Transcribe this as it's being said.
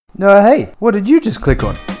No, hey, what did you just click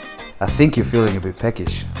on? I think you're feeling a bit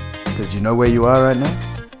peckish. Because do you know where you are right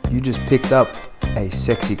now? You just picked up a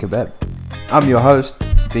sexy kebab. I'm your host,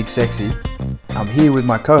 Big Sexy. I'm here with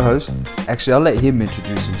my co-host. Actually, I'll let him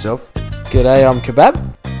introduce himself. G'day, I'm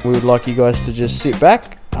Kebbab. We would like you guys to just sit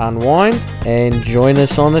back, unwind, and join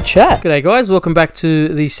us on a chat. G'day guys, welcome back to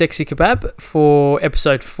the Sexy Kebbab for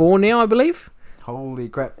episode 4 now, I believe. Holy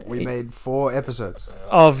crap, we made 4 episodes.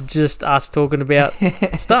 Of just us talking about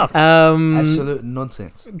stuff. Absolute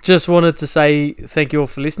nonsense. Just wanted to say thank you all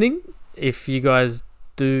for listening. If you guys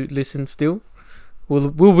do listen still, we'll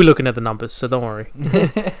be looking at the numbers, so don't worry.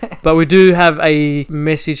 But we do have a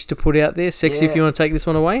message to put out there. Sexy, if you want to take this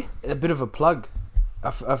one away. A bit of a plug. I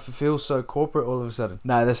feel so corporate all of a sudden.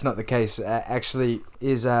 No, that's not the case. Actually,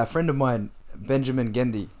 is a friend of mine, Benjamin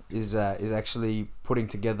Gendy, is actually putting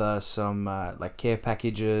together some like care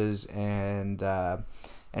packages and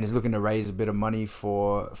is looking to raise a bit of money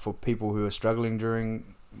for people who are struggling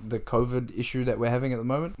during the COVID issue that we're having at the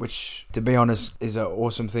moment, which, to be honest, is an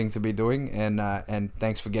awesome thing to be doing. And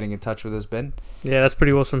thanks for getting in touch with us, Ben. Yeah, that's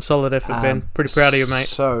pretty awesome. Solid effort, Ben. Pretty proud of you, mate.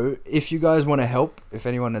 So, if you guys want to help, if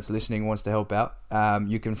anyone that's listening wants to help out,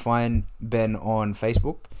 you can find Ben on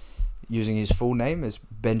Facebook using his full name as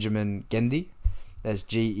Benjamin Gendy. That's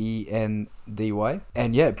Gendy.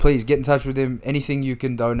 And yeah, please get in touch with him. Anything you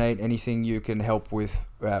can donate, anything you can help with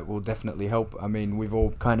will definitely help. I mean, we've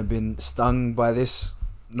all kind of been stung by this.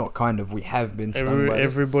 Not kind of, we have been stung by it.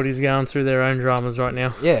 Everybody's going through their own dramas right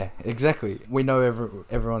now. Yeah, exactly. We know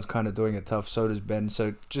everyone's kind of doing it tough. So does Ben.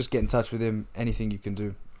 So just get in touch with him. Anything you can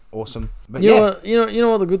do, awesome. But you know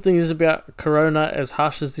what the good thing is about Corona, as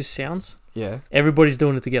harsh as this sounds? Yeah. Everybody's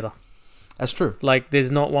doing it together. That's true. Like, there's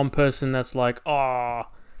not one person that's like, oh,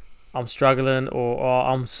 I'm struggling, or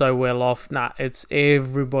oh, I'm so well off. Nah, it's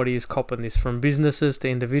everybody is copping this, from businesses to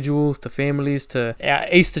individuals to families to...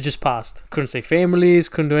 Easter just passed. Couldn't say families,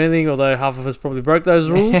 couldn't do anything, although half of us probably broke those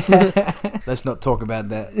rules. Let's not talk about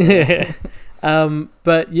that. Yeah.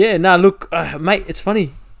 But yeah, look, mate, it's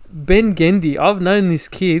funny. Ben Gendy, I've known this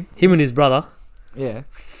kid, him and his brother,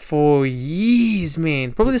 for years,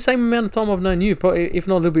 man. Probably the same amount of time I've known you, probably, if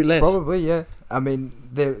not a little bit less. Probably, yeah. I mean,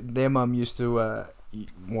 their mum used to...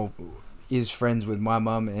 is friends with my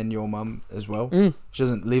mum and your mum as well. She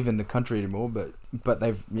doesn't live in the country anymore, but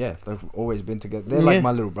they've always been together. They're like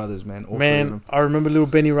my little brothers, man. All three of them. I remember little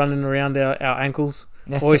Benny running around our ankles,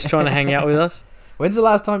 always trying to hang out with us. When's the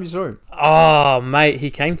last time you saw him? Oh, mate,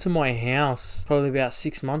 he came to my house probably about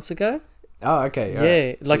 6 months ago. Oh, okay. Yeah,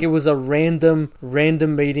 right. Like, it was a random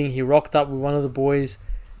meeting. He rocked up with one of the boys,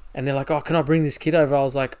 and they're like, "Oh, can I bring this kid over?" I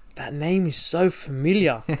was like, "That name is so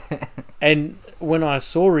familiar." And when I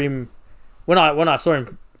saw him,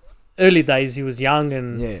 early days, he was young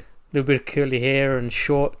and a little bit of curly hair and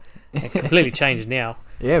short, and completely changed now.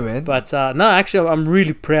 Yeah, man. But no, actually, I'm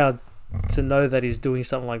really proud to know that he's doing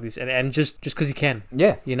something like this, and just because he can.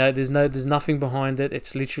 Yeah. You know, there's nothing behind it.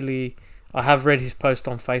 It's literally, I have read his post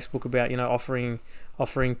on Facebook about,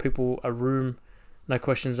 offering people a room, no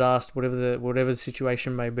questions asked, whatever the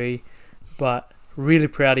situation may be. But really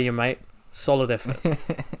proud of you, mate. Solid effort.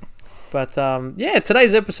 But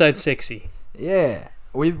today's episode's sexy. Yeah,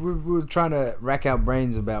 we were trying to rack our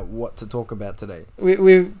brains about what to talk about today.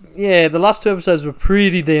 The last 2 episodes were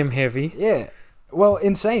pretty damn heavy. Yeah, well,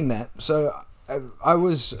 in saying that, so I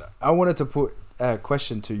wanted to put a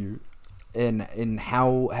question to you, in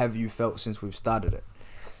how have you felt since we've started it,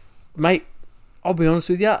 mate? I'll be honest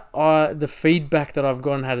with you. The feedback that I've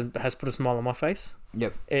gotten has put a smile on my face.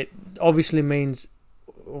 Yep. It obviously means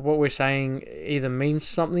what we're saying either means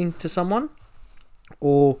something to someone,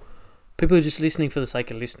 or people are just listening for the sake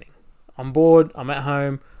of listening. I'm bored, I'm at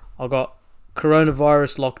home, I've got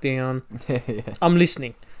coronavirus lockdown, I'm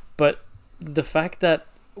listening. But the fact that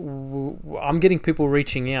I'm getting people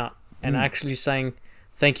reaching out and actually saying,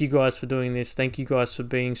 thank you guys for doing this, thank you guys for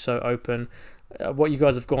being so open, what you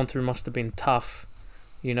guys have gone through must have been tough,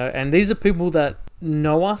 and these are people that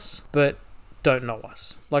know us but don't know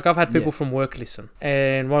us. Like, I've had people from work listen,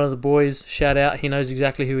 and one of the boys, shout out, he knows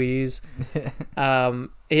exactly who he is.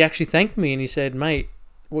 He actually thanked me and he said, "Mate,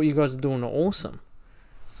 what you guys are doing are awesome."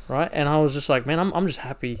 Right? And I was just like, man, I'm just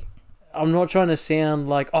happy. I'm not trying to sound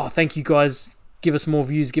like, oh, thank you guys, give us more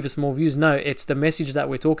views. No, it's the message that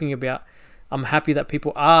we're talking about. I'm happy that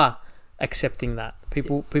people are accepting that.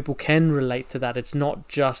 People can relate to that. It's not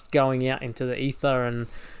just going out into the ether and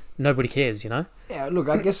nobody cares, Yeah, look,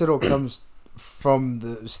 I guess it all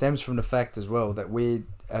stems from the fact as well that we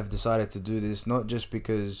have decided to do this not just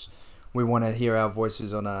because we want to hear our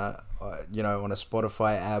voices on on a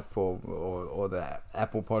Spotify app or the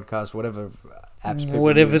Apple Podcast, whatever apps people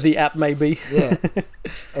whatever use. the app may be. Yeah,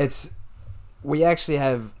 we actually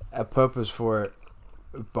have a purpose for it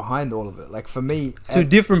behind all of it. Like for me, two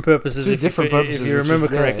different purposes. If you remember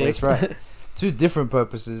correctly, that's right. Two different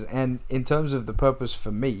purposes, and in terms of the purpose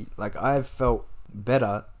for me, like I've felt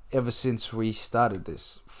better ever since we started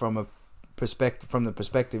this from the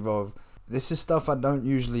perspective of this is stuff I don't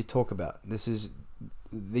usually talk about.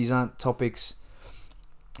 These aren't topics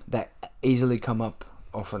that easily come up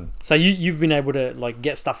often. So you've been able to like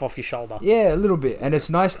get stuff off your shoulder. Yeah, a little bit, and it's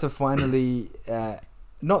nice to finally.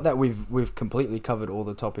 Not that we've completely covered all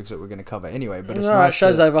the topics that we're going to cover anyway, but it's nice.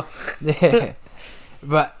 Show's over. Yeah,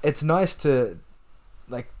 but it's nice to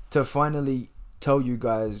finally tell you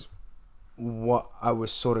guys what I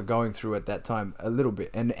was sort of going through at that time a little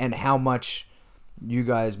bit, and how much you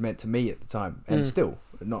guys meant to me at the time, and still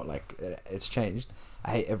not like it's changed.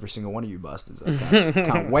 I hate every single one of you bastards. I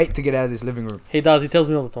can't wait to get out of this living room. He does. He tells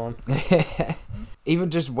me all the time.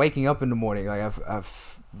 Even just waking up in the morning, like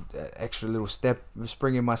I've extra little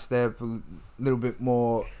spring in my step, a little bit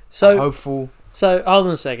more hopeful. So hold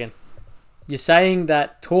on a second. You're saying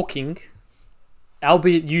that talking,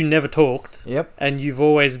 albeit you never talked, yep, and you've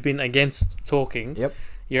always been against talking, yep,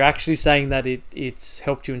 you're actually saying that it's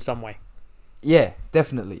helped you in some way. Yeah,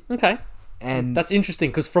 definitely. Okay. And that's interesting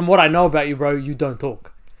because from what I know about you, bro, you don't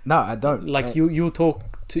talk. No, I don't. Like you'll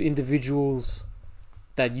talk to individuals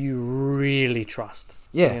that you really trust.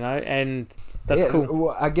 Yeah, and that's cool.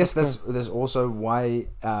 Well, I guess that's also why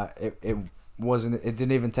it wasn't. It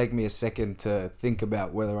didn't even take me a second to think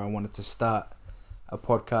about whether I wanted to start a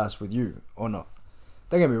podcast with you or not.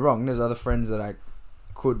 Don't get me wrong. There's other friends that I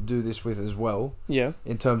could do this with as well. Yeah.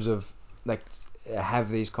 In terms of like have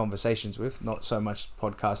these conversations with, not so much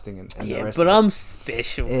podcasting and the rest. But of I'm it.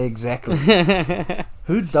 special. Exactly.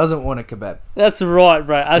 Who doesn't want a kebab? That's right,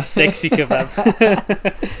 bro. A sexy kebab.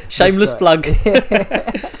 Shameless plug.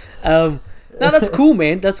 No, that's cool,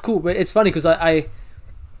 man. That's cool. But it's funny because I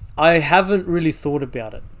haven't really thought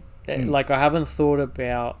about it. Like I haven't thought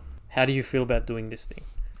about how do you feel about doing this thing.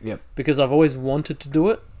 Yep. Because I've always wanted to do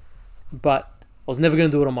it, but I was never going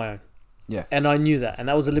to do it on my own. Yeah. And I knew that, and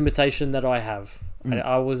that was a limitation that I have. I'm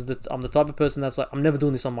the type of person that's like, I'm never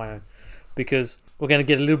doing this on my own, because we're going to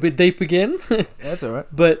get a little bit deep again. That's all right.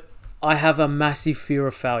 But I have a massive fear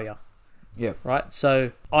of failure. Yeah. Right.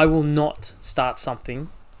 So I will not start something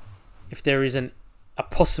if there is a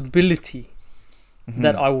possibility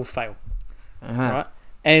that I will fail. Right.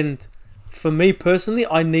 And for me personally,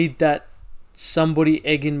 I need that somebody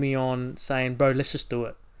egging me on, saying, "Bro, let's just do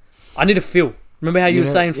it." I need to feel. Remember how you were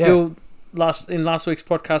saying Phil in last week's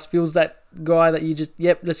podcast? Phil's that guy that you just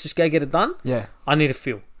let's just go get it done. Yeah. I need to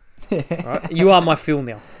feel. Right? You are my Phil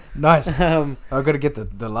now. Nice. I've got to get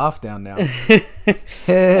the laugh down now.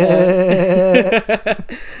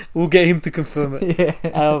 We'll get him to confirm it.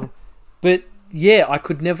 Yeah. But yeah, I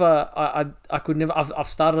could never. I could never. I've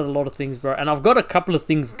started a lot of things, bro, and I've got a couple of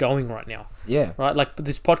things going right now. Yeah. Right. Like, but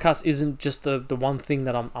this podcast isn't just the one thing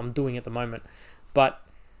that I'm doing at the moment, but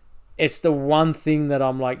it's the one thing that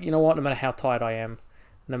I'm like, you know what? No matter how tired I am,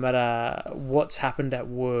 no matter what's happened at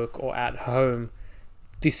work or at home,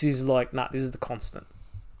 this is like, this is the constant.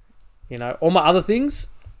 You know, all my other things,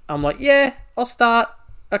 I'm like, yeah, I'll start.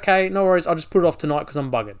 Okay, no worries. I'll just put it off tonight because I'm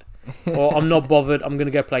buggered. Or I'm not bothered. I'm going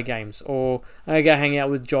to go play games. Or I'm going to go hang out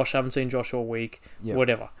with Josh. I haven't seen Josh all week. Yep.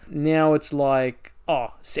 Whatever. Now it's like,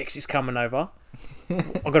 sexy's coming over.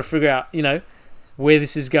 I've got to figure out, where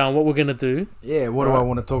this is going, what we're going to do. Yeah, what do I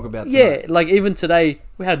want to talk about tonight? Yeah, like even today,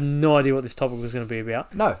 we had no idea what this topic was going to be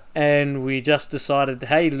about. No. And we just decided,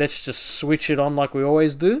 hey, let's just switch it on like we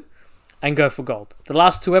always do and go for gold. The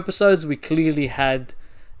last 2 episodes, we clearly had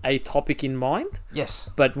a topic in mind.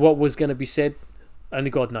 Yes. But what was going to be said,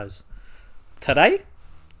 only God knows. Today,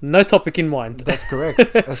 no topic in mind. That's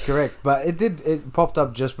correct. That's correct. But it popped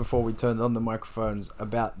up just before we turned on the microphones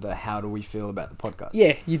about the how do we feel about the podcast.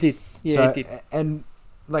 Yeah, you did. Yeah, you did. And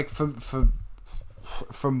like from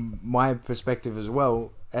my perspective as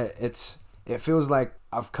well, it feels like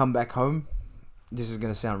I've come back home. This is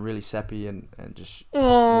going to sound really sappy and just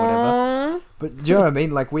whatever. But do you know what I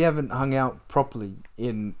mean? Like, we haven't hung out properly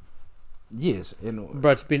in years.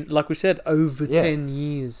 Bro, it's been, like we said, over 10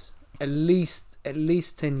 years. At least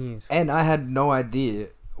 10 years. And I had no idea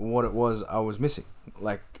what it was I was missing.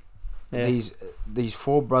 Like, these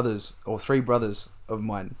 4 brothers or 3 brothers of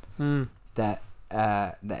mine that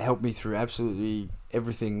helped me through absolutely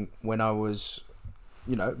everything when I was,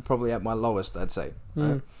 probably at my lowest, I'd say.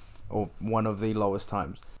 Right? Or one of the lowest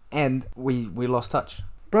times. And we lost touch.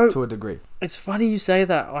 Bro, to a degree. It's funny you say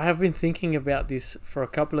that. I have been thinking about this for a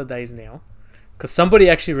couple of days now, because somebody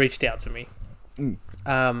actually reached out to me,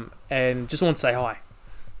 and just want to say hi.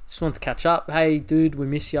 Just want to catch up. Hey, dude, we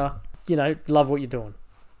miss you. You know, love what you're doing,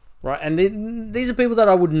 right? And these are people that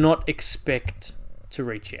I would not expect to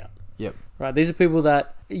reach out. Yep. Right. These are people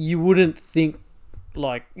that you wouldn't think,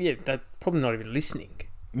 like, yeah, they're probably not even listening.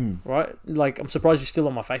 Right. Like, I'm surprised you're still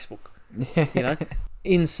on my Facebook. You know,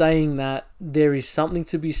 in saying that, there is something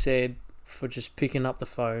to be said for just picking up the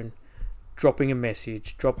phone, dropping a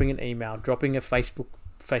message, dropping an email, dropping a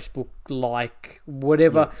Facebook like,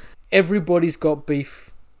 whatever. Yeah. Everybody's got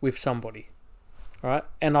beef with somebody, right?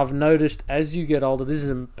 And I've noticed as you get older, this is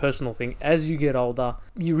a personal thing, as you get older,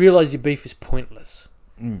 you realize your beef is pointless.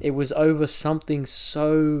 It was over something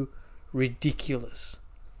so ridiculous.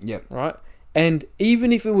 Yep. Right? And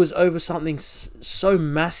even if it was over something so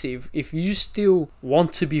massive, if you still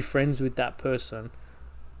want to be friends with that person,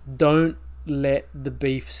 don't let the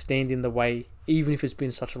beef stand in the way, even if it's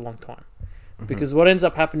been such a long time. Because what ends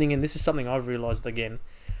up happening, and this is something I've realized again,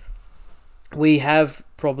 we have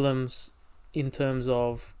problems in terms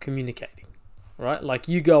of communicating, right? Like,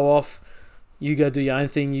 you go off, you go do your own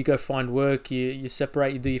thing, you go find work, you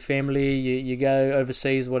separate, you do your family, you go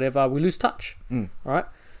overseas, whatever. We lose touch, right?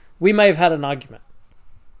 We may have had an argument,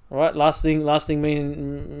 right? Last thing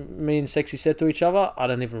me and Sexy said to each other, I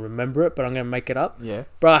don't even remember it, but I'm going to make it up. Yeah.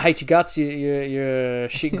 Bro, I hate your guts, you're a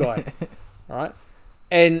shit guy, right?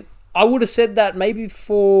 And I would have said that maybe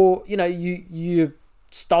for, you know, you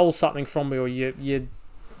stole something from me, or you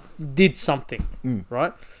did something,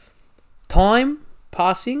 right? Time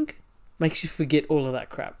passing makes you forget all of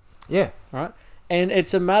that crap. Yeah. Right? And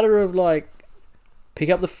it's a matter of, like,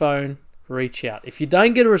 pick up the phone, reach out. If you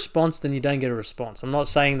don't get a response, then you don't get a response. I'm not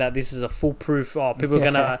saying that this is a foolproof, people are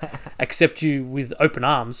going to accept you with open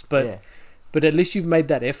arms, but at least you've made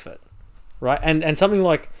that effort, right? And something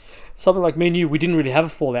like me and you, we didn't really have a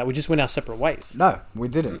fallout. We just went our separate ways. No, we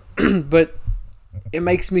didn't. But it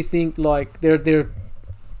makes me think, like, there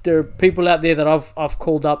are people out there that I've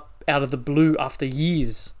called up out of the blue after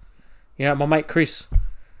years. You know, my mate Chris,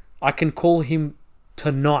 I can call him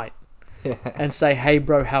tonight and say, hey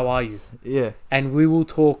bro, how are you? Yeah. And we will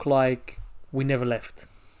talk like we never left.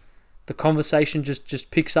 The conversation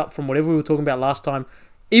just picks up from whatever we were talking about last time,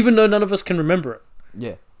 even though none of us can remember it.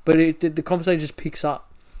 Yeah. But the conversation just picks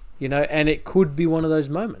up, you know, and it could be one of those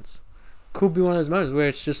moments. Could be one of those moments where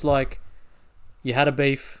it's just like, you had a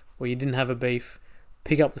beef or you didn't have a beef,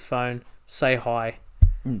 pick up the phone, say hi.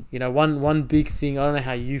 You know, one big thing, I don't know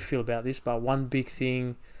how you feel about this, but one big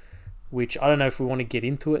thing, which I don't know if we want to get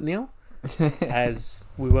into it now, as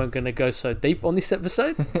we weren't going to go so deep on this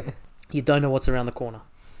episode, you don't know what's around the corner.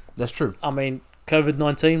 That's true. I mean,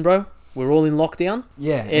 COVID-19, bro, we're all in lockdown.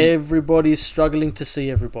 Yeah. Everybody's struggling to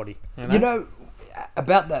see everybody. You know,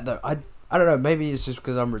 about that though, I don't know, maybe it's just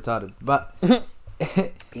because I'm retarded, but...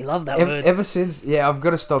 You love that word. Ever since, I've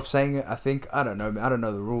got to stop saying it. I think I don't know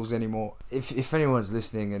the rules anymore. If anyone's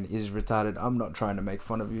listening and is retarded, I'm not trying to make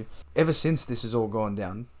fun of you. Ever since this has all gone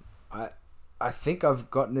down, I think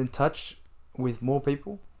I've gotten in touch with more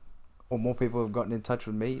people, or more people have gotten in touch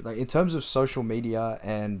with me. Like, in terms of social media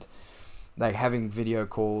and like having video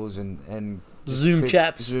calls and Zoom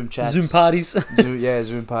chats, Zoom parties,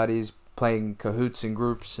 Zoom parties, playing Kahoots in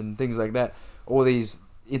groups and things like that. All these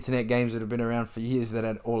internet games that have been around for years that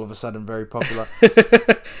are all of a sudden very popular.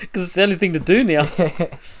 Because it's the only thing to do now.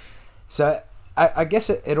 So I guess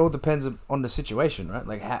it all depends on the situation, right?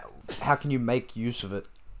 Like, how can you make use of it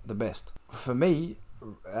the best? For me,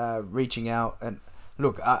 reaching out, and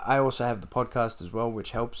look, I also have the podcast as well,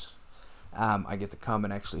 which helps. I get to come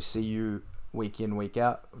and actually see you week in, week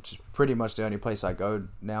out, which is pretty much the only place I go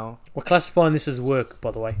now. We're classifying this as work,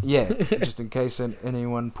 by the way. Yeah, just in case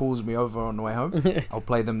anyone pulls me over on the way home, I'll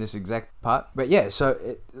play them this exact part. But yeah,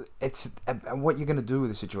 so it's what you're going to do with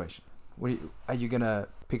the situation. Are you going to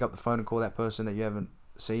pick up the phone and call that person that you haven't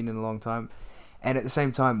seen in a long time? And at the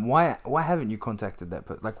same time, why haven't you contacted that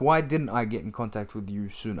person? Like, why didn't I get in contact with you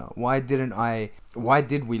sooner? Why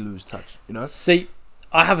did we lose touch? You know? See,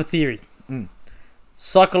 I have a theory.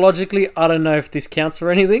 Psychologically, I don't know if this counts for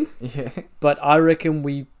anything, but I reckon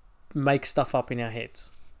we make stuff up in our heads,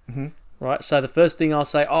 right? So the first thing I'll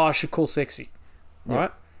say, I should call Sexy, right?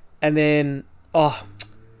 And then, I'll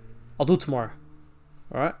do it tomorrow,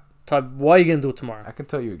 right? Type, why are you going to do it tomorrow? I can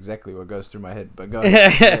tell you exactly what goes through my head, but go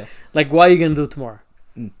ahead. Like, why are you going to do it tomorrow?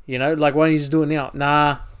 You know, like, why don't you just do it now?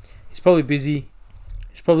 Nah, he's probably busy.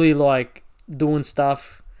 He's probably, like, doing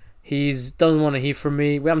stuff. He doesn't want to hear from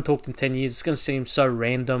me. We haven't talked in 10 years. It's going to seem so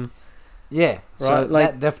random. Yeah, right? so Like,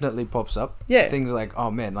 that definitely pops up. Yeah. Things like, oh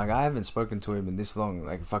man, like I haven't spoken to him in this long.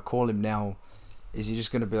 Like if I call him now, is he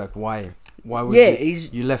just gonna be like, why? Why would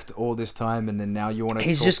you left all this time and then now you want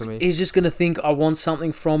to talk to me? He's just gonna think I want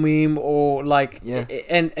something from him, or like, Yeah.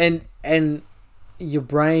 and your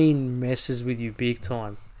brain messes with you big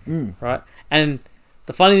time, Mm. right? And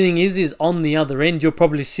the funny thing is on the other end, you're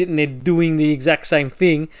probably sitting there doing the exact same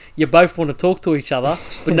thing. You both want to talk to each other,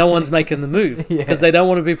 but no one's making the move because they don't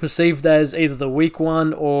want to be perceived as either the weak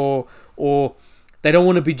one or they don't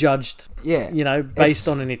want to be judged. Yeah, you know, based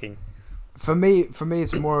on anything. For me,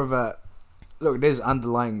 it's more of a look. There's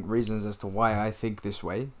underlying reasons as to why I think this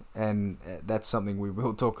way, and that's something we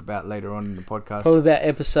will talk about later on in the podcast. Probably about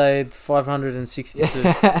episode 562,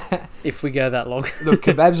 if we go that long. Look,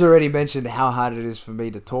 Kebbab's already mentioned how hard it is for me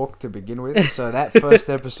to talk to begin with, so that first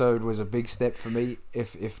episode was a big step for me.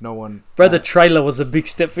 If no one, bro, the trailer was a big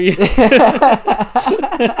step for you.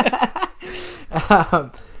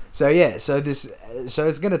 So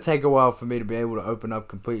it's gonna take a while for me to be able to open up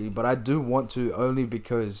completely, but I do want to, only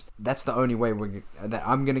because that's the only way that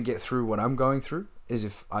I'm gonna get through what I'm going through is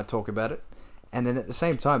if I talk about it, and then at the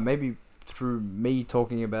same time, maybe through me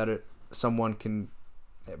talking about it, someone can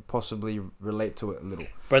possibly relate to it a little.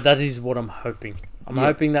 But that is what I'm hoping. I'm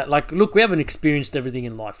hoping that, like, look, we haven't experienced everything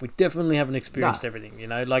in life. We definitely haven't experienced everything. You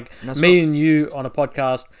know, like me and you on a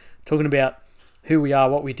podcast talking about who we are,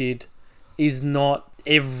 what we did, is not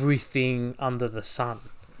everything under the sun.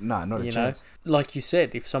 No, not a chance. Like you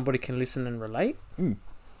said, if somebody can listen and relate,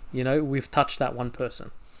 you know, we've touched that one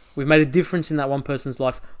person. We've made a difference in that one person's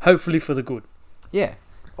life, hopefully for the good. Yeah.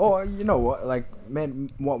 Or, you know what, like, man,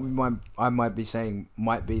 I might be saying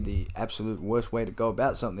might be the absolute worst way to go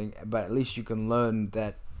about something, but at least you can learn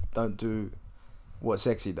that don't do what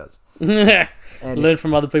Sexy does. And learn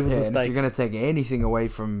from other people's mistakes. And if you're going to take anything away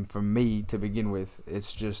from me to begin with,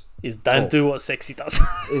 it's just don't do what Sexy does.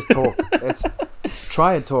 Is talk. It's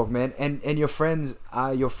try and talk, man. And your friends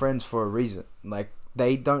are your friends for a reason. Like,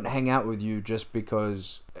 they don't hang out with you just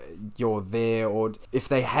because you're there, or if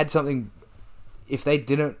they had something. If they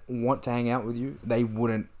didn't want to hang out with you, they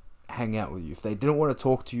wouldn't hang out with you. If they didn't want to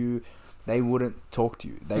talk to you, they wouldn't talk to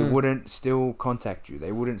you. They wouldn't still contact you.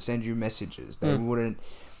 They wouldn't send you messages. They wouldn't.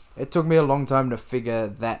 It took me a long time to figure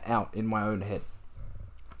that out in my own head.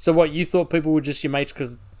 So what, you thought people were just your mates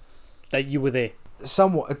because you were there?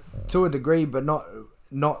 Somewhat, to a degree, but not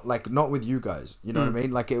with you guys. You know what I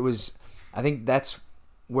mean? Like, it was. I think that's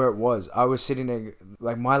where it was. I was sitting there,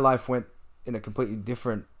 like, my life went in a completely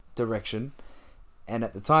different direction. And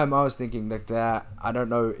at the time, I was thinking that I don't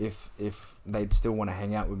know if they'd still want to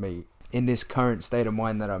hang out with me in this current state of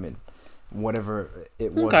mind that I'm in, whatever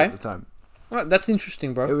it was at the time. Right, that's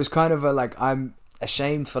interesting, bro. It was kind of I'm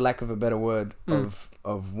ashamed, for lack of a better word,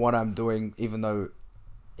 of what I'm doing, even though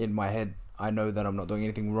in my head I know that I'm not doing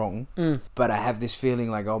anything wrong. But I have this feeling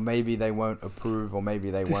like, oh, maybe they won't approve, or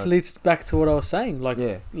maybe they won't. This leads back to what I was saying.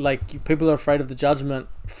 Like people are afraid of the judgment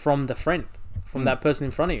from the friend, from that person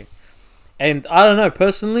in front of you. And I don't know,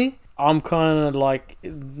 personally, I'm kind of like,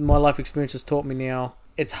 my life experience has taught me now,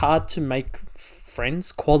 it's hard to make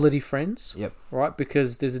friends, quality friends. Yep. Right?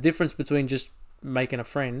 Because there's a difference between just making a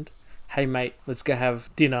friend, hey mate, let's go have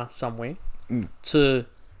dinner somewhere, to,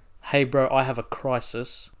 hey bro, I have a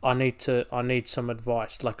crisis, I need some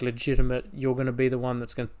advice, like legitimate, you're going to be the one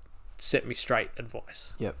that's going to set me straight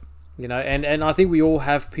advice. Yep. You know, and I think we all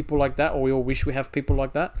have people like that, or we all wish we have people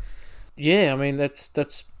like that. Yeah, I mean, that's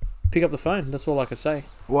pick up the phone. That's all I can say.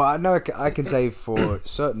 Well, I know I can say for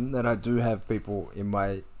certain that I do have people in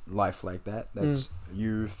my life like that. That's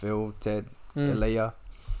you, Phil, Ted, Elia,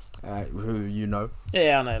 who you know.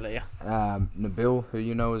 Yeah, I know Elia. Nabil, who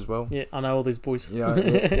you know as well. Yeah, I know all these boys. You know,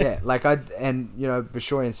 yeah. Like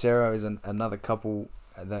Bashoy and Sarah is another couple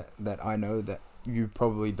that I know that you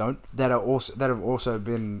probably don't. That have also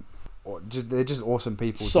been. They're just awesome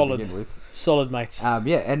people to begin with. Solid mates.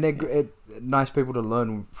 Yeah, and they're nice people to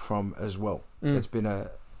learn from as well. It's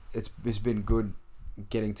been good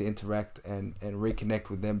getting to interact and reconnect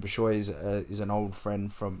with them. Bashoy is an old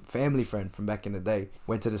family friend from back in the day.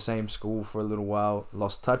 Went to the same school for a little while,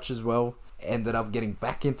 lost touch as well. Ended up getting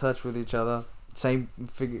back in touch with each other. Same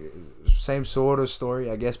sort of story,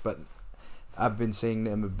 I guess, but I've been seeing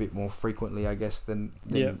them a bit more frequently, I guess, than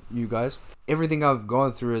you guys. Everything I've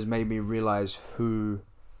gone through has made me realize who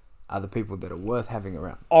are the people that are worth having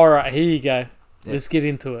around. All right, here you go. Yeah. Let's get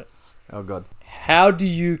into it. Oh, God. How do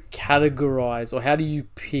you categorize, or how do you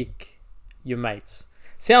pick your mates?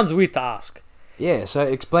 Sounds weird to ask. Yeah, so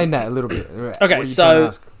explain that a little bit. Okay,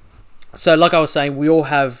 so like I was saying, we all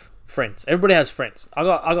have friends. Everybody has friends. I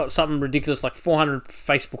got something ridiculous like 400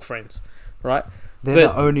 Facebook friends, right? They're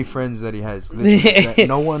the only friends that he has.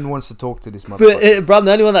 No one wants to talk to this motherfucker. But, bro,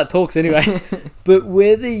 the only one that talks anyway. But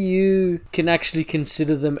whether you can actually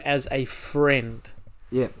consider them as a friend.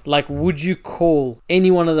 Yeah. Like, would you call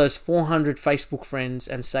any one of those 400 Facebook friends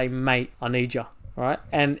and say, mate, I need you, right?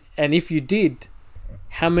 And if you did,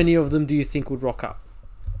 how many of them do you think would rock up?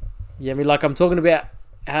 Yeah, I mean, like, I'm talking about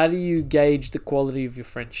how do you gauge the quality of your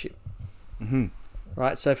friendship? Mm-hmm.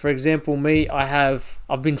 Right? So, for example, me, I've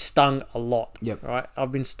been stung a lot. Yep. Right?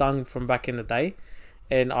 I've been stung from back in the day.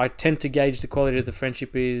 And I tend to gauge the quality of the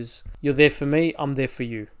friendship is, you're there for me, I'm there for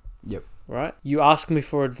you. Yep. Right? You ask me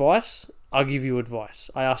for advice, I'll give you advice.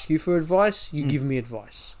 I ask you for advice, you give me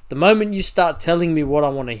advice. The moment you start telling me what I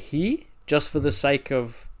want to hear, just for the sake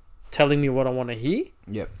of telling me what I want to hear,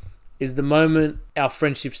 yep, is the moment our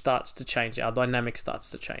friendship starts to change, our dynamic starts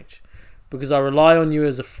to change. Because I rely on you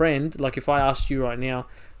as a friend. Like if I asked you right now,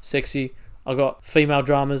 Sexy, I got female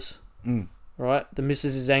dramas, right? The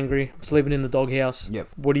missus is angry, I'm sleeping in the doghouse. Yep.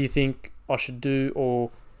 What do you think I should do?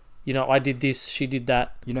 Or, you know, I did this, she did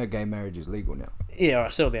that. You know gay marriage is legal now. Yeah, all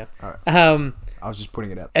right, settle down. All right. I was just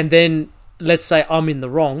putting it out. And then, let's say I'm in the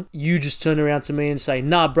wrong. You just turn around to me and say,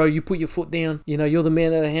 nah, bro, you put your foot down. You know, you're the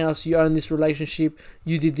man of the house. You own this relationship.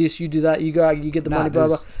 You did this, you do that. You go out, you get the money, blah,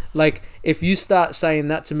 blah. Like, if you start saying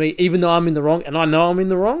that to me, even though I'm in the wrong, and I know I'm in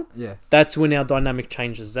the wrong, yeah, that's when our dynamic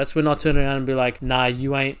changes. That's when I turn around and be like, nah,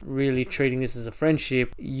 you ain't really treating this as a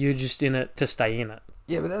friendship. You're just in it to stay in it.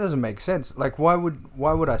 Yeah, but that doesn't make sense. Like, why would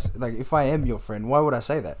I, like, if I am your friend, why would I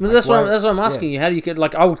say that? Well, like, that's what I'm asking you. How do you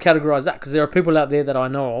like? I would categorize that because there are people out there that I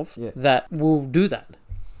know of that will do that.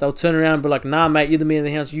 They'll turn around and be like, "Nah, mate, you're the man of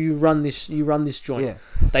the house. You run this joint." Yeah.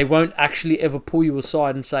 They won't actually ever pull you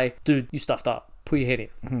aside and say, "Dude, you stuffed up. Put your head in."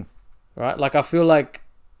 Mm-hmm. Right? Like, I feel like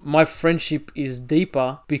my friendship is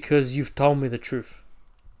deeper because you've told me the truth.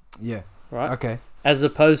 Yeah. Right. Okay. As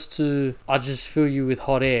opposed to I just fill you with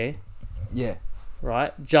hot air. Yeah.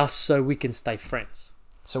 Right, just so we can stay friends.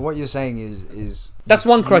 So what you're saying is that's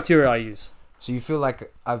one criteria I use. So you feel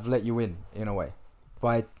like I've let you in a way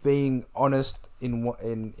by being honest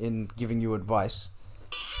in giving you advice,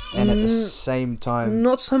 and at the same time,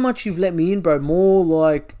 not so much you've let me in, bro. More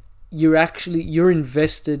like you're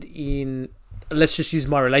invested in. Let's just use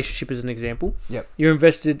my relationship as an example. Yep. You're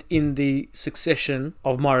invested in the succession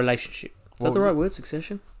of my relationship. Is that the right word?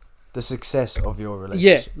 Succession. The success of your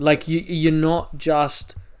relationship. Yeah, like you're not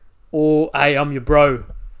just, hey, I'm your bro,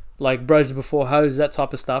 like bros before hoes, that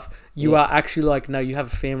type of stuff. You are actually like, no, you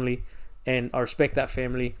have a family, and I respect that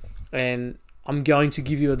family, and I'm going to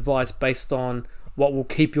give you advice based on what will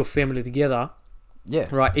keep your family together. Yeah.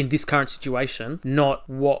 Right, in this current situation, not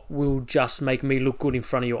what will just make me look good in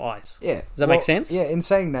front of your eyes. Yeah. Does that make sense? Yeah, in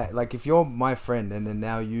saying that, like if you're my friend and then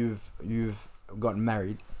now you've gotten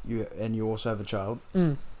married, and you also have a child.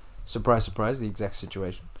 Surprise, surprise, the exact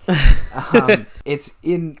situation. It's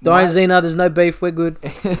in... Zena, there's no beef, we're good.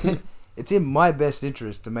 It's in my best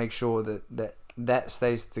interest to make sure that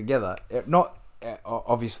stays together. Not,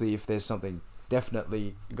 obviously, if there's something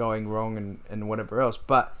definitely going wrong and whatever else,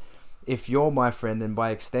 but if you're my friend and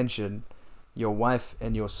by extension, your wife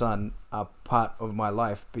and your son are part of my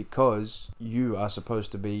life because you are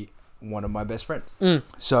supposed to be one of my best friends.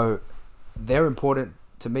 So they're important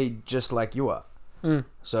to me just like you are.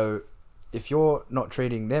 So if you're not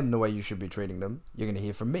treating them the way you should be treating them, you're going to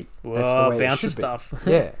hear from me. That's the way it should stuff.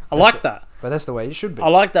 be. Yeah. I like that. But that's the way it should be. I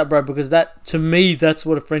like that, bro, because that, to me, that's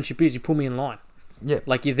what a friendship is. You pull me in line. Yeah.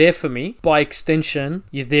 Like, you're there for me. By extension,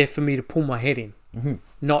 you're there for me to pull my head in. Mm-hmm.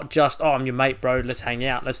 Not just, I'm your mate, bro, let's hang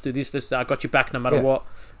out, let's do this, I got your back no matter what.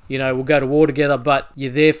 You know, we'll go to war together, but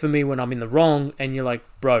you're there for me when I'm in the wrong, and you're like,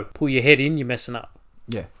 bro, pull your head in, you're messing up.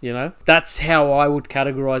 Yeah. You know? That's how I would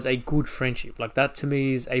categorize a good friendship. Like, that to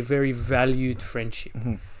me is a very valued friendship.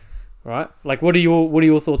 Mm-hmm. Right? Like, what are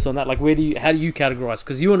your thoughts on that? Like, how do you categorize?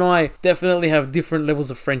 Because you and I definitely have different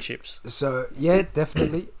levels of friendships. So, yeah,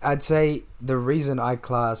 definitely. I'd say the reason I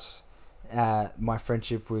class my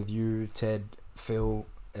friendship with you, Ted, Phil,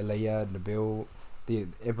 Elia, Nabil,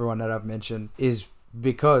 everyone that I've mentioned, is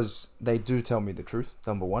because they do tell me the truth,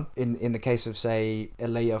 number one. In the case of, say,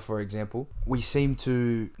 Elia, for example, we seem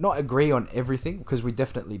to not agree on everything because we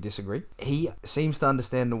definitely disagree. He seems to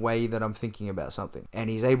understand the way that I'm thinking about something, and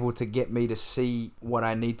he's able to get me to see what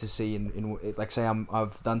I need to see in like, say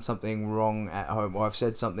I've done something wrong at home, or I've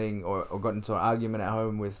said something or got into an argument at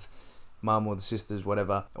home with mum or the sisters,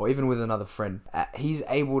 whatever, or even with another friend. He's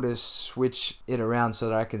able to switch it around so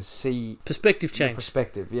that I can see perspective change.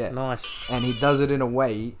 Perspective, yeah. Nice. And he does it in a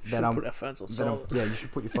way that put our phones on silent. Yeah, you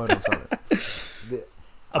should put your phone on silent.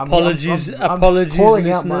 Apologies, I'm apologies, pouring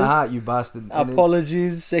listeners. out my heart, you bastard.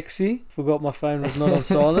 Apologies, sexy. Forgot my phone was not on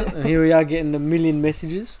silent, and here we are getting a million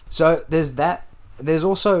messages. So there's that. There's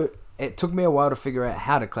also, it took me a while to figure out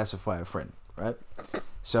how to classify a friend, right?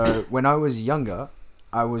 So when I was younger,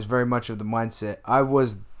 I was very much of the mindset, I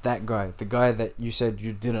was that guy, the guy that you said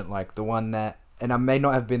you didn't like, the one that, and I may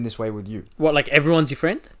not have been this way with you. What, like everyone's your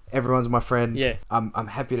friend? Everyone's my friend. Yeah. I'm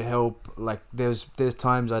happy to help. Like there's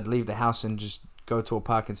times I'd leave the house and just go to a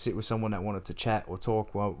park and sit with someone that wanted to chat or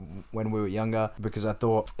talk when we were younger, because I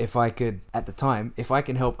thought if I could, at the time, if I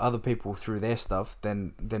can help other people through their stuff,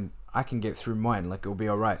 then I can get through mine. Like it'll be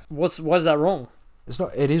all right. Why is that wrong? It's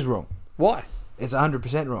not. It is wrong. Why? It's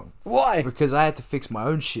 100% wrong. Why? Because I had to fix my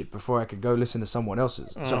own shit before I could go listen to someone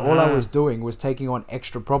else's. So all I was doing was taking on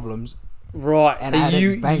extra problems. Right. And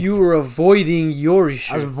so you were avoiding your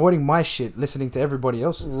issue. I was avoiding my shit, listening to everybody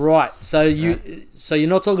else's. Right. So you're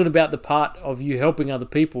not talking about the part of you helping other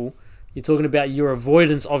people. You're talking about your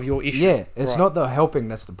avoidance of your issue. Yeah, it's not the helping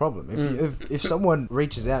that's the problem. If someone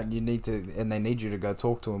reaches out and they need you to go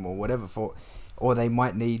talk to them or whatever or they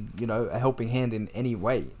might need, a helping hand in any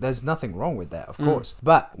way, there's nothing wrong with that, of course.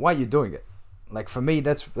 But why are you doing it? Like for me,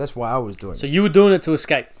 that's why I was doing it. So you were doing it to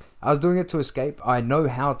escape. I was doing it to escape. I know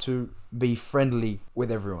how to be friendly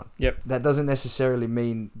with everyone. Yep. That doesn't necessarily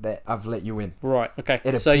mean that I've let you in. Right. Okay.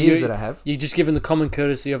 It appears that I have. You're just given the common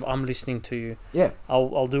courtesy of I'm listening to you. Yeah.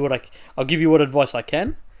 I'll do what I'll give you what advice I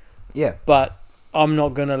can. Yeah. But I'm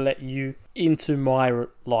not gonna let you into my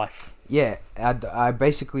life. Yeah. I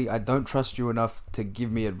basically don't trust you enough to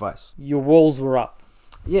give me advice. Your walls were up.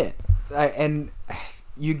 Yeah. And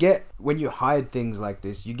you get, when you hide things like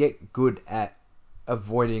this, you get good at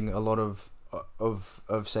avoiding a lot of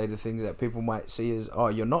say the things that people might see as, oh,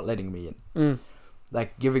 you're not letting me in.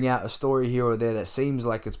 Like giving out a story here or there that seems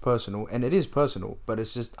like it's personal, and it is personal, but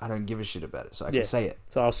it's just I don't give a shit about it, so I can say it.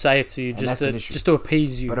 So I'll say it to you just to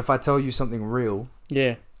appease you. But if I tell you something real,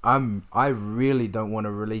 I really don't want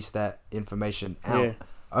to release that information out. Yeah.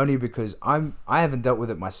 Only because I haven't dealt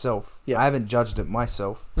with it myself. Yeah. I haven't judged it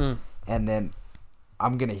myself, and then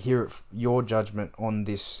I'm gonna hear your judgment on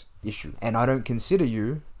this issue, and I don't consider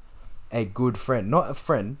you a good friend, not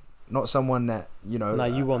someone that No,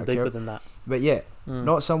 you want deeper than that. But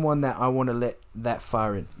not someone that I want to let that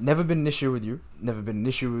far in. Never been an issue with you. Never been an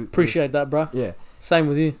issue with. Appreciate that, bro. Yeah. Same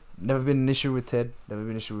with you. Never been an issue with Ted. Never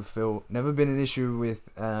been an issue with Phil. Never been an issue with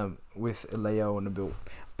Leo and Nabil.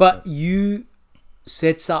 But you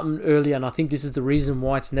said something earlier, and I think this is the reason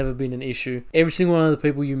why it's never been an issue. Every single one of the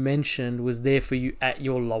people you mentioned was there for you at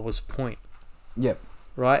your lowest point. Yep.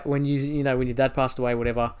 Right? When when your dad passed away,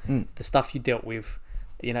 whatever, the stuff you dealt with,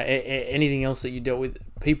 anything else that you dealt with,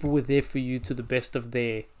 people were there for you to the best of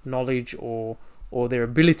their knowledge or their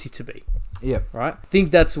ability to be. Yep. Right? I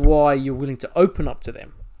think that's why you're willing to open up to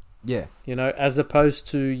them. Yeah. As opposed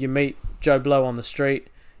to you meet Joe Blow on the street,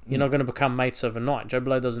 you're not going to become mates overnight. Joe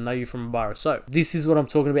Blow doesn't know you from a bar of soap. This is what I'm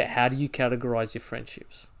talking about. How do you categorize your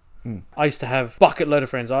friendships? I used to have bucket load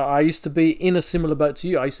of friends. I used to be in a similar boat to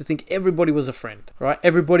you. I used to think everybody was a friend, right?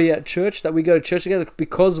 Everybody at church, that we go to church together,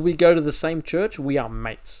 because we go to the same church, we are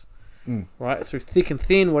mates, right? Through thick and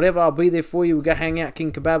thin, whatever, I'll be there for you. We go hang out,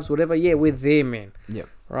 King Kebbabs, whatever. Yeah, we're there, man. Yep.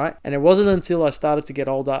 Right? And it wasn't until I started to get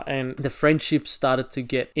older and the friendships started to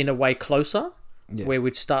get, in a way, closer, where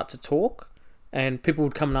we'd start to talk, and people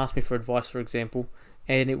would come and ask me for advice, for example,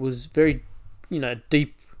 and it was very, a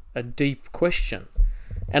deep question.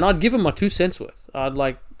 And I'd give them my 2 cents worth. I'd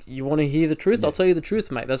like, you want to hear the truth? Yeah. I'll tell you the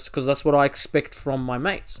truth, mate. That's because that's what I expect from my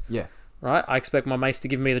mates. Yeah. Right? I expect my mates to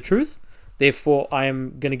give me the truth. Therefore, I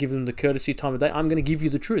am going to give them the courtesy time of day. I'm going to give you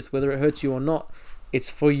the truth. Whether it hurts you or not, it's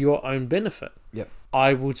for your own benefit. Yep.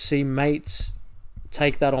 I would see mates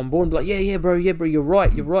take that on board and be like, yeah, bro, you're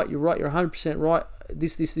right, you're 100% right.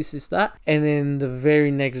 This, that. And then the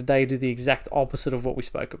very next day do the exact opposite of what we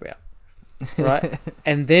spoke about. Right?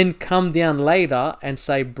 And then come down later and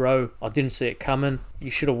say, bro, I didn't see it coming. You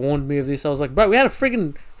should have warned me of this. I was like, bro, we had a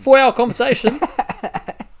friggin' 4-hour conversation.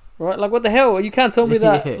 Right? Like, what the hell? You can't tell me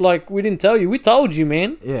that, like, we didn't tell you. We told you,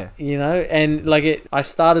 man. Yeah. And, like, I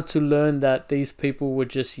started to learn that these people were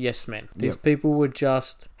just yes men. These people were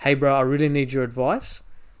just, hey, bro, I really need your advice.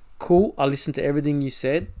 Cool, I listened to everything you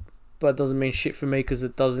said, but it doesn't mean shit for me because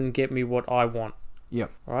it doesn't get me what I want. Yep.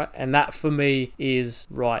 Right? And that, for me, is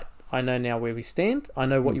right. I know now where we stand. I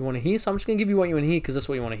know what you want to hear, so I'm just going to give you what you want to hear because that's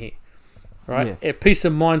what you want to hear. Right? Yeah. A peace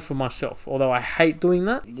of mind for myself. Although I hate doing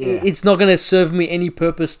that, it's not going to serve me any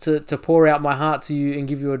purpose to pour out my heart to you and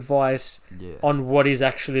give you advice on what is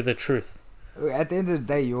actually the truth. At the end of the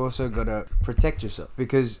day, you also got to protect yourself,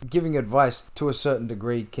 because giving advice to a certain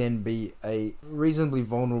degree can be a reasonably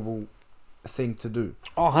vulnerable thing to do.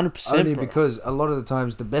 Oh, 100%. Only because a lot of the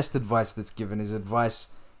times the best advice that's given is advice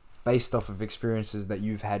based off of experiences that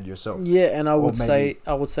you've had yourself. Yeah, and I would say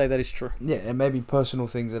that is true. Yeah, and maybe personal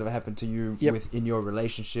things that have happened to you within your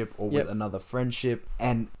relationship or with another friendship.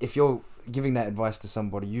 And if you're giving that advice to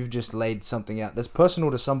somebody, you've just laid something out that's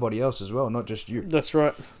personal to somebody else as well, not just you. That's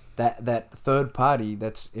right. That third party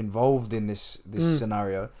that's involved in this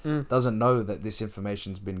scenario doesn't know that this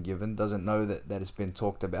information's been given, doesn't know that it's been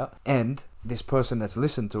talked about, and this person that's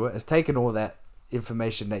listened to it has taken all that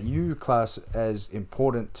information that you class as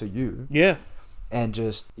important to you, and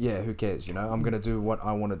just who cares, I'm gonna do what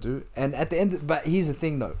I want to do. And at the end, but here's the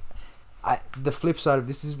thing though, the flip side of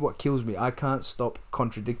this is what kills me. I can't stop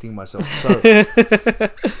contradicting myself. So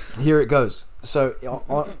here it goes. So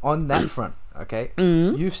on that front, okay,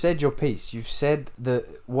 you've said your piece. You've said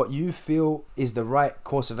what you feel is the right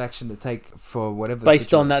course of action to take for whatever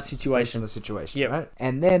based on the situation, right?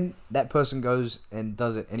 And then that person goes and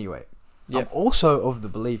does it anyway. I'm also of the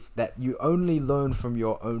belief that you only learn from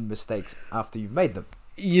your own mistakes after you've made them.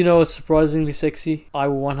 It's surprisingly sexy. I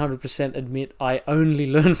will 100% admit I only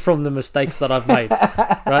learn from the mistakes that I've made.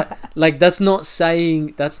 Right? Like that's not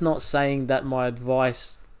saying that my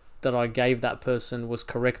advice that I gave that person was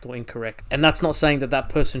correct or incorrect. And that's not saying that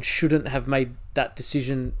person shouldn't have made that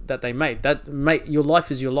decision that they made. Your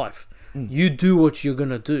life is your life. You do what you're going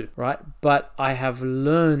to do, right? But I have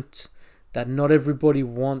learnt that not everybody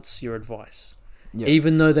wants your advice. Yep.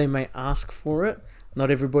 Even though they may ask for it, not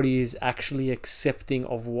everybody is actually accepting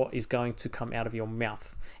of what is going to come out of your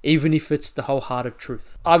mouth, even if it's the wholehearted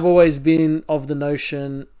truth. I've always been of the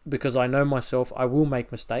notion, because I know myself, I will make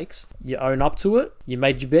mistakes. You own up to it. You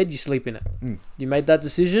made your bed, you sleep in it. You made that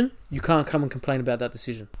decision, you can't come and complain about that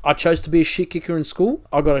decision. I chose to be a shit kicker in school.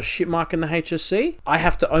 I got a shit mark in the HSC. I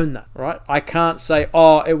have to own that, right? I can't say,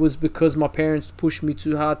 it was because my parents pushed me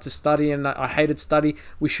too hard to study and I hated study.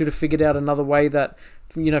 We should have figured out another way that,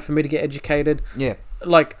 for me to get educated. Yeah.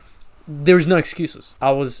 Like, there is no excuses.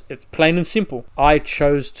 It's plain and simple. I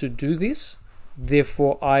chose to do this,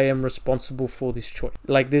 therefore I am responsible for this choice.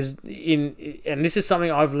 Like and this is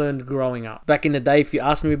something I've learned growing up. Back in the day, if you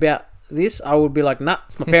asked me about this, I would be like, nah,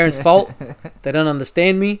 it's my parents' fault. They don't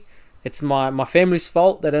understand me. It's my family's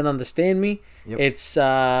fault. They don't understand me. Yep. It's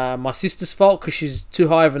my sister's fault because she's too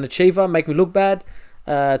high of an achiever, make me look bad.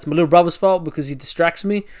 It's my little brother's fault because he distracts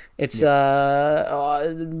me. It's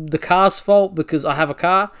the car's fault because I have a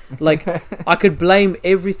car. Like, I could blame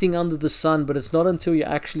everything under the sun, but it's not until you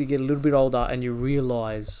actually get a little bit older and you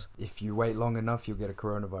realize... If you wait long enough, you'll get a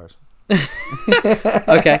coronavirus.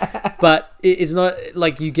 Okay, but it's not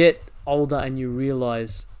like you get older and you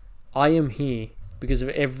realize I am here because of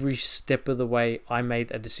every step of the way I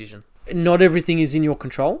made a decision. Not everything is in your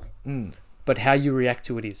control. But how you react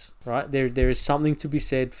to it is, right? There is something to be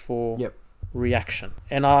said for reaction.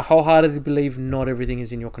 And I wholeheartedly believe not everything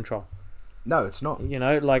is in your control. No, it's not.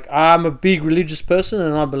 Like, I'm a big religious person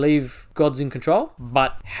and I believe God's in control.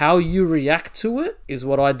 But how you react to it is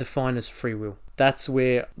what I define as free will. That's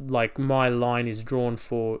where, like, my line is drawn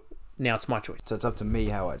for, now it's my choice. So it's up to me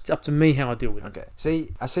how I deal with it. Okay. See,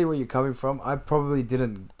 I see where you're coming from. I probably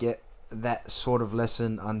didn't get that sort of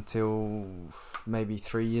lesson until maybe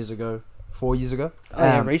 3 years ago. 4 years ago.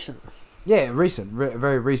 Recent. Yeah, recent.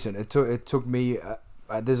 Very recent. It took me...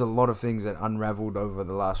 there's a lot of things that unraveled over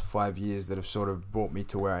the last 5 years that have sort of brought me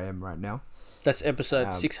to where I am right now. That's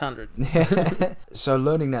episode 600. So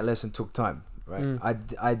learning that lesson took time, right?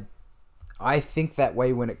 I think that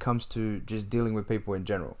way when it comes to just dealing with people in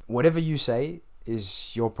general. Whatever you say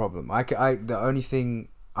is your problem. The only thing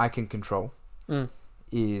I can control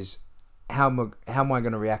is how am I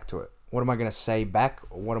going to react to it? What am I going to say back?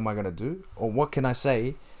 Or what am I going to do? Or what can I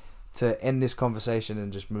say to end this conversation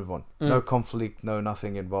and just move on? No conflict, no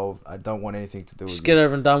nothing involved. I don't want anything to do with it. Just get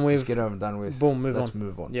over and done with. Just get over and done with. Boom, Let's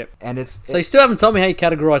move on. Yep. And So you still haven't told me how you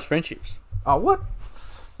categorize friendships. Oh, what?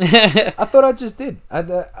 I thought I just did.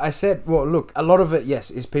 I said, well, look, a lot of it,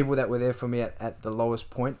 yes, is people that were there for me at the lowest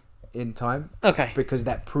point in time. Okay. Because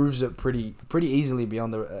that proves it pretty easily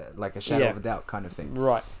beyond the like a shadow of a doubt kind of thing.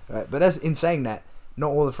 Right. But that's in saying that.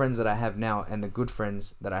 Not all the friends that I have now and the good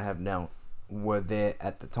friends that I have now were there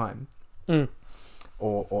at the time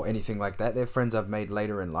or anything like that. They're friends I've made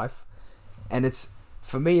later in life. And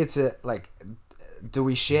for me, do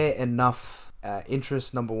we share enough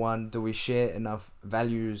interests, number one? Do we share enough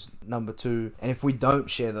values, number two? And if we don't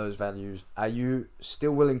share those values, are you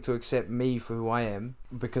still willing to accept me for who I am?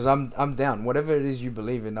 Because I'm down. Whatever it is you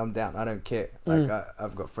believe in, I'm down. I don't care. Like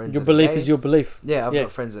I've got friends. Your belief is your belief. Yeah, I've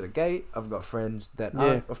got friends that are gay. I've got friends that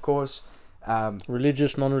aren't, of course.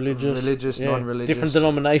 Religious, non-religious, non-religious, different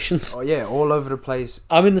denominations. Oh yeah, all over the place.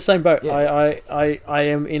 I'm in the same boat. Yeah. I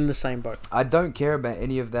am in the same boat. I don't care about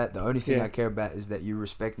any of that. The only thing I care about is that you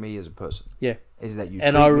respect me as a person. Yeah. Is that you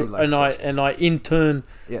and treat I me like and a I person. and I in turn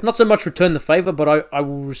not so much return the favor, but I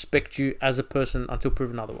will respect you as a person until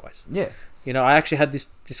proven otherwise. Yeah. You know, I actually had this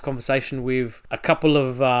conversation with a couple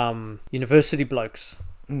of university blokes.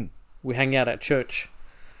 We hang out at church.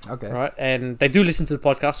 Okay. Right, and they do listen to the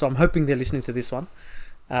podcast, so I'm hoping they're listening to this one.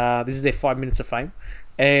 This is their 5 minutes of fame.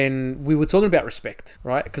 And we were talking about respect,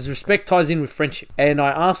 right? Because respect ties in with friendship. And I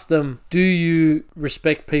asked them, do you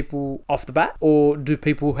respect people off the bat, or do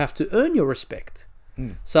people have to earn your respect?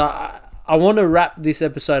 So I want to wrap this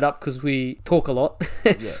episode up because we talk a lot.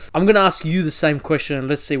 Yeah. I'm going to ask you the same question and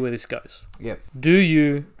let's see where this goes. Yep. Do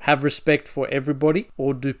you have respect for everybody,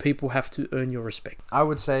 or do people have to earn your respect? I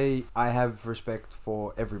would say I have respect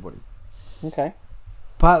for everybody. Okay.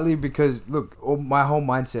 Partly because, look, my whole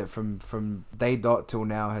mindset from day dot till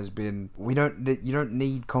now has been you don't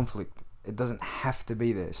need conflict. It doesn't have to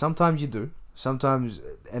be there. Sometimes you do. Sometimes,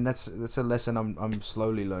 and that's a lesson I'm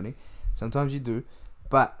slowly learning. Sometimes you do,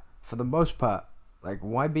 but for the most part, like,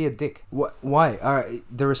 why be a dick? Why? All right,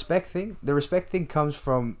 the respect thing comes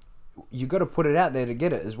from you got to put it out there to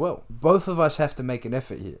get it as well. Both of us have to make an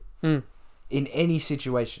effort here. In any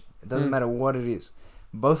situation. It doesn't matter what it is.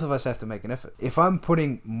 Both of us have to make an effort. If I'm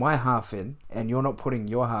putting my half in and you're not putting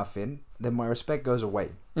your half in, then my respect goes away.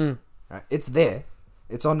 Right? It's there.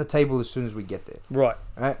 It's on the table as soon as we get there. Right.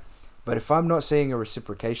 Right? But if I'm not seeing a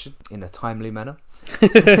reciprocation in a timely manner,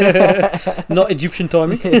 not Egyptian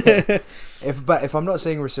timing. if I'm not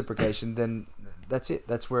seeing reciprocation, then that's it.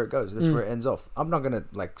 That's where it goes. That's where it ends off. I'm not gonna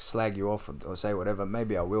like slag you off or say whatever.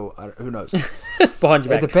 Maybe I will. Who knows? Behind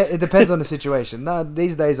your back. It depends on the situation. No,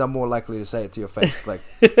 these days I'm more likely to say it to your face. Like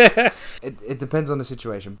it depends on the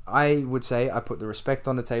situation. I would say I put the respect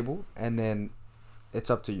on the table, and then it's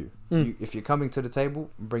up to you. If you're coming to the table,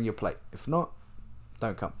 bring your plate. If not,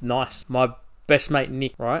 don't come. Nice. My best mate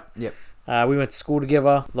Nick, right? Yep. We went to school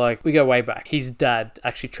together. Like, we go way back. His dad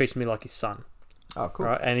actually treats me like his son. Oh, cool.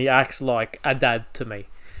 Right? And he acts like a dad to me.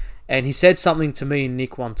 And he said something to me and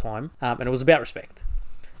Nick one time, and it was about respect.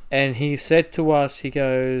 And he said to us, he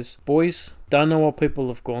goes, boys, don't know what people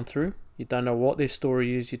have gone through. You don't know what their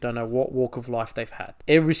story is. You don't know what walk of life they've had.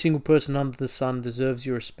 Every single person under the sun deserves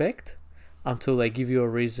your respect until they give you a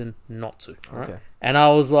reason not to. Right? Okay. And I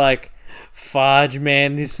was like, fudge,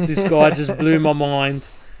 man, this guy just blew my mind.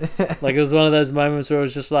 Like, it was one of those moments where it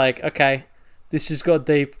was just like, okay, this just got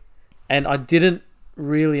deep. And I didn't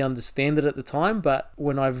really understand it at the time, but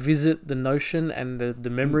when I visit the notion and the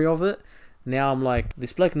memory of it, now I'm like,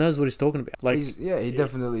 this bloke knows what he's talking about. Like, he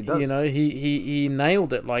definitely does. You know, he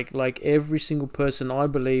nailed it. Like every single person, I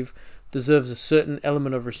believe, deserves a certain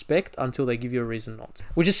element of respect until they give you a reason not to.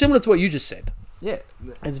 Which is similar to what you just said. Yeah.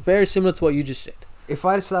 It's very similar to what you just said. If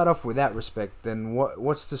I start off without respect, then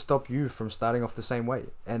what's to stop you from starting off the same way?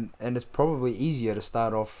 And it's probably easier to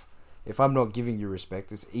start off. If I'm not giving you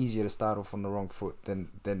respect, it's easier to start off on the wrong foot.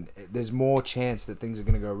 Then there's more chance that things are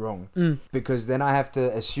going to go wrong. Because then I have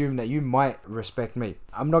to assume that you might respect me.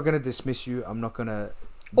 I'm not going to dismiss you. I'm not going to...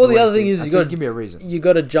 Well, the other thing is you got to give me a reason. You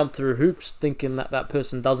got to jump through hoops thinking that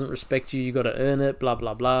person doesn't respect you. You got to earn it, blah,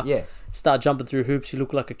 blah, blah. Yeah. Start jumping through hoops. You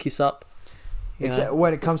look like a kiss up.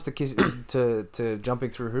 When it comes to to jumping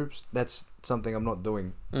through hoops, that's something I'm not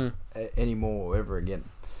doing anymore or ever again.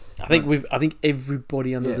 I think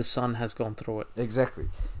everybody under the sun has gone through it. Exactly.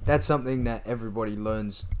 That's something that everybody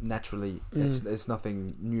learns naturally. It's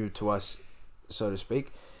nothing new to us, so to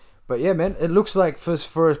speak. But yeah, man, it looks like for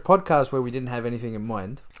a podcast where we didn't have anything in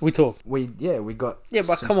mind, we talked. We got. Yeah,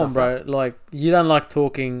 but come on, bro. Like, you don't like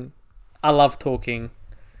talking. I love talking.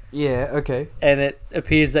 Yeah, okay. And it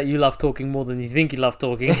appears that you love talking more than you think you love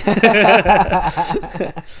talking.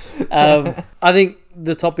 I think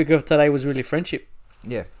the topic of today was really friendship.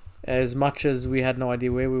 Yeah. As much as we had no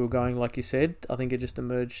idea where we were going, like you said, I think it just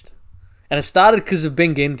emerged. And it started because of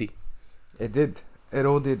Ben Gendy. It did. It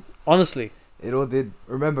all did. Honestly. It all did.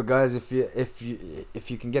 Remember, guys, if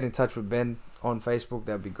you can get in touch with Ben on Facebook,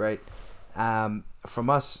 that'd be great. From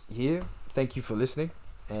us here, thank you for listening.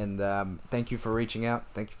 And thank you for reaching out.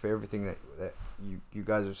 Thank you for everything that you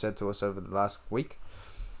guys have said to us over the last week.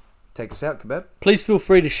 Take us out, Kebbab. Please feel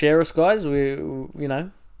free to share us, guys. The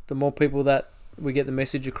more people that we get the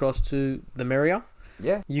message across to, the merrier.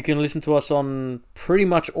 Yeah. You can listen to us on pretty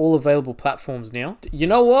much all available platforms now. You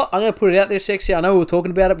know what? I'm going to put it out there, Sexy. I know we were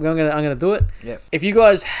talking about it, but I'm going to do it. Yeah. If you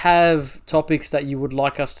guys have topics that you would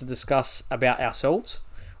like us to discuss about ourselves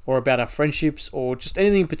or about our friendships or just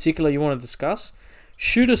anything in particular you want to discuss,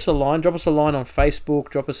 shoot us a line, drop us a line on Facebook,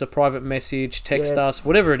 drop us a private message, text us,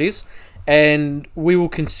 whatever it is, and we will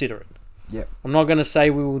consider it. Yep. I'm not going to say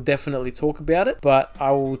we will definitely talk about it, but I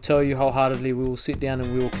will tell you wholeheartedly we will sit down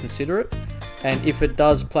and we will consider it. And if it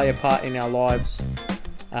does play a part in our lives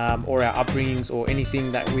or our upbringings or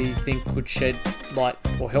anything that we think could shed light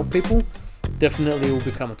or help people, definitely will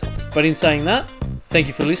become a topic. But in saying that, thank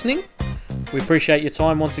you for listening. We appreciate your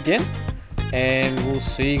time once again, and we'll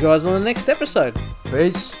see you guys on the next episode.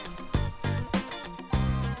 Peace.